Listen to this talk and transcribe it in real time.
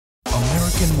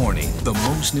American Morning, the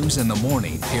most news in the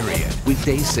morning, period.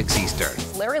 Weekdays 6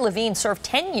 Eastern. Larry Levine served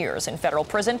 10 years in federal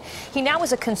prison. He now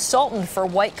is a consultant for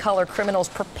white-collar criminals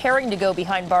preparing to go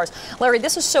behind bars. Larry,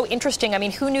 this is so interesting. I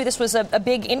mean, who knew this was a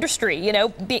big industry, you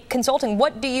know, consulting?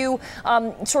 What do you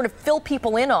sort of fill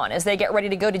people in on as they get ready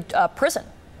to go to prison?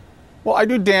 Well, I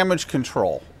do damage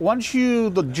control. Once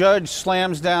the judge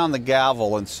slams down the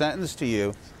gavel and sentences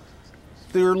you,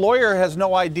 your lawyer has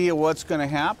no idea what's going to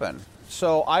happen.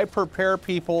 So I prepare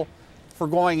people for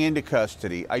going into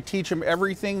custody. I teach them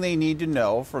everything they need to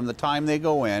know from the time they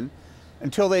go in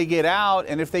until they get out.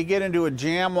 And if they get into a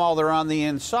jam while they're on the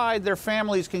inside, their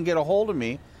families can get a hold of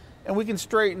me and we can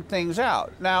straighten things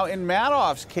out. Now, in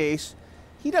Madoff's case,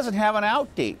 he doesn't have an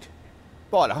out date.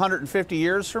 What, 150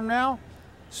 years from now?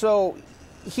 So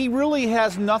he really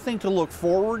has nothing to look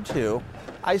forward to.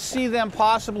 I see them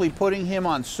possibly putting him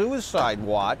on suicide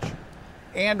watch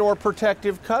and or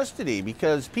protective custody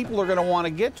because people are going to want to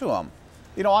get to him.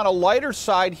 You know, on a lighter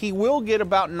side, he will get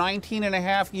about 19 and a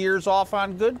half years off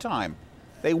on good time.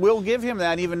 They will give him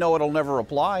that even though it'll never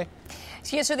apply.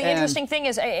 Yeah, so the interesting thing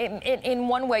is, in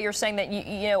one way, you're saying that,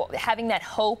 you know, having that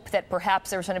hope that perhaps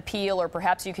there's an appeal or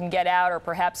perhaps you can get out or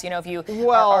perhaps, you know, if you do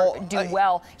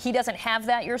well, he doesn't have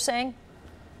that, you're saying?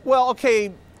 Well,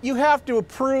 okay, you have to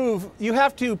prove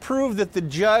that the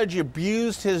judge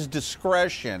abused his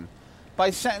discretion by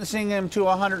sentencing him to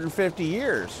 150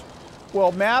 years.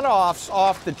 Well, Madoff's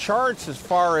off the charts as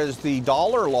far as the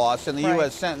dollar loss in the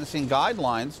U.S. sentencing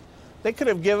guidelines. They could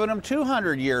have given him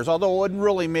 200 years, although it wouldn't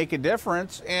really make a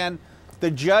difference. And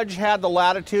the judge had the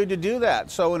latitude to do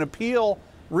that. So an appeal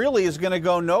really is going to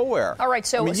go nowhere. All right,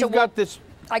 so, I mean, you've got this.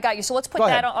 I got you. So let's put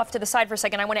that off to the side for a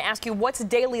second. I want to ask you, what's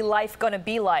daily life going to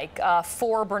be like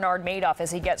for Bernard Madoff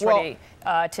as he gets ready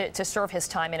to serve his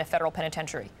time in a federal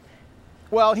penitentiary?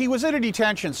 Well, he was in a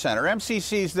detention center.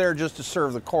 MCC's there just to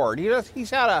serve the court. He's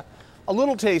had a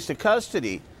little taste of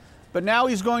custody. But now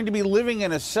he's going to be living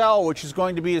in a cell, which is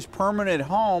going to be his permanent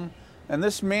home. And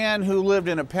this man who lived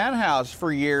in a penthouse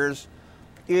for years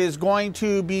is going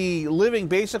to be living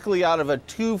basically out of a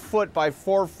 2-foot by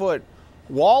 4-foot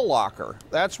wall locker.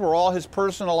 That's where all his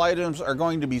personal items are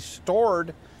going to be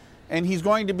stored. And he's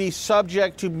going to be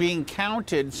subject to being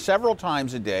counted several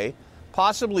times a day,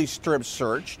 possibly strip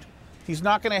searched. He's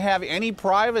not going to have any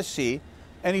privacy.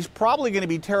 And he's probably going to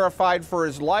be terrified for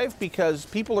his life because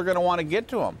people are going to want to get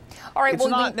to him. All right, it's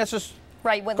not necessary.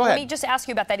 Right. Well, let me just ask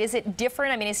you about that. Is it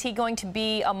different? I mean, is he going to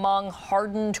be among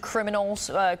hardened criminals,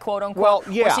 quote unquote? Well,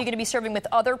 yeah. Or is he going to be serving with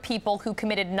other people who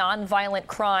committed nonviolent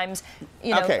crimes?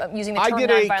 You know, using the term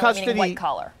nonviolent meaning white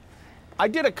collar. I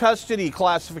did a custody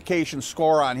classification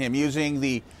score on him using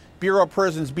the Bureau of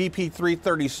Prisons BP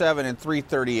 337 and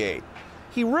 338.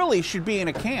 He really should be in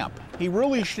a camp. He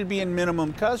really should be in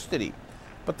minimum custody.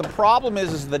 But the problem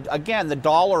is that, again, the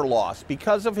dollar loss.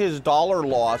 Because of his dollar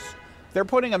loss, they're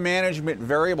putting a management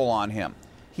variable on him.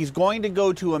 He's going to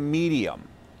go to a medium,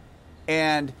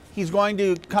 and he's going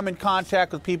to come in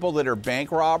contact with people that are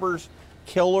bank robbers,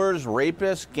 killers,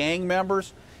 rapists, gang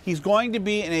members. He's going to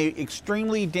be in an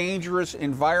extremely dangerous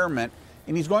environment,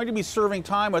 and he's going to be serving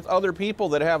time with other people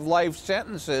that have life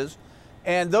sentences.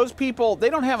 And those people, they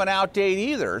don't have an out date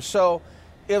either. So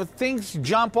if things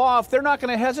jump off, they're not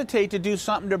going to hesitate to do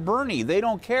something to Bernie. They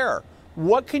don't care.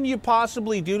 What can you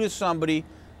possibly do to somebody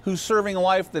who's serving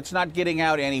life that's not getting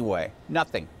out anyway?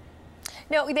 Nothing.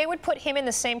 No, they would put him in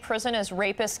the same prison as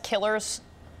rapists, killers,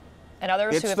 and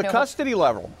others who have It's the custody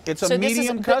level. It's a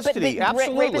medium custody.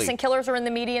 Absolutely. Rapists and killers are in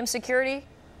the medium security?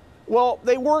 Well,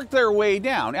 they work their way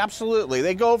down. Absolutely.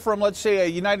 They go from, let's say, a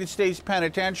United States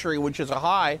penitentiary, which is a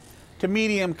high, to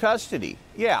medium custody.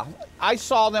 Yeah, I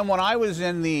saw them when I was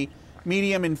in the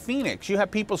medium in Phoenix. You have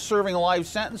people serving life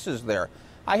sentences there.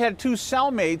 I had 2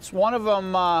 cellmates. One of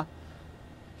them,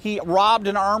 he robbed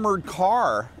an armored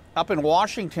car up in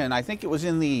Washington. I think it was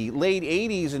in the late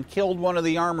 80s and killed one of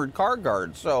the armored car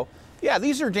guards. So, yeah,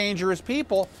 these are dangerous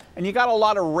people. And you got a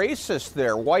lot of racists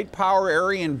there, white power,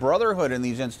 Aryan brotherhood in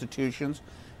these institutions.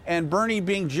 And Bernie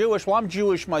being Jewish, well, I'm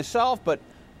Jewish myself, but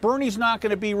Bernie's not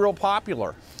going to be real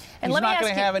popular. He's not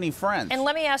going to have any friends. And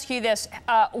let me ask you this.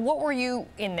 What were you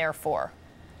in there for?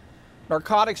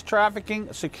 Narcotics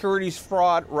trafficking, securities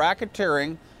fraud,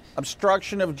 racketeering,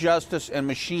 obstruction of justice, and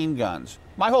machine guns.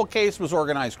 My whole case was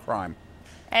organized crime.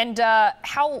 And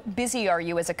how busy are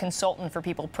you as a consultant for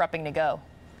people prepping to go?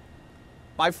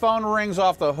 My phone rings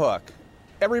off the hook.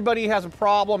 Everybody has a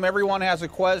problem. Everyone has a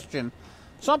question.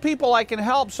 Some people I can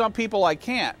help, some people I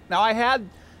can't. Now, I had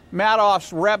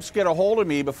Madoff's reps get a hold of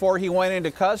me before he went into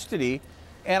custody,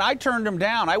 and I turned him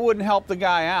down. I wouldn't help the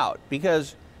guy out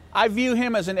because I view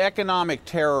him as an economic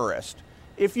terrorist.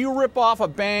 If you rip off a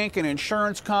bank, an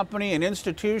insurance company, an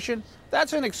institution,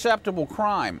 that's an acceptable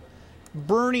crime.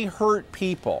 Bernie hurt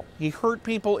people. He hurt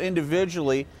people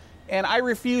individually, and I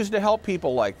refuse to help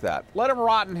people like that. Let him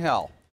rot in hell.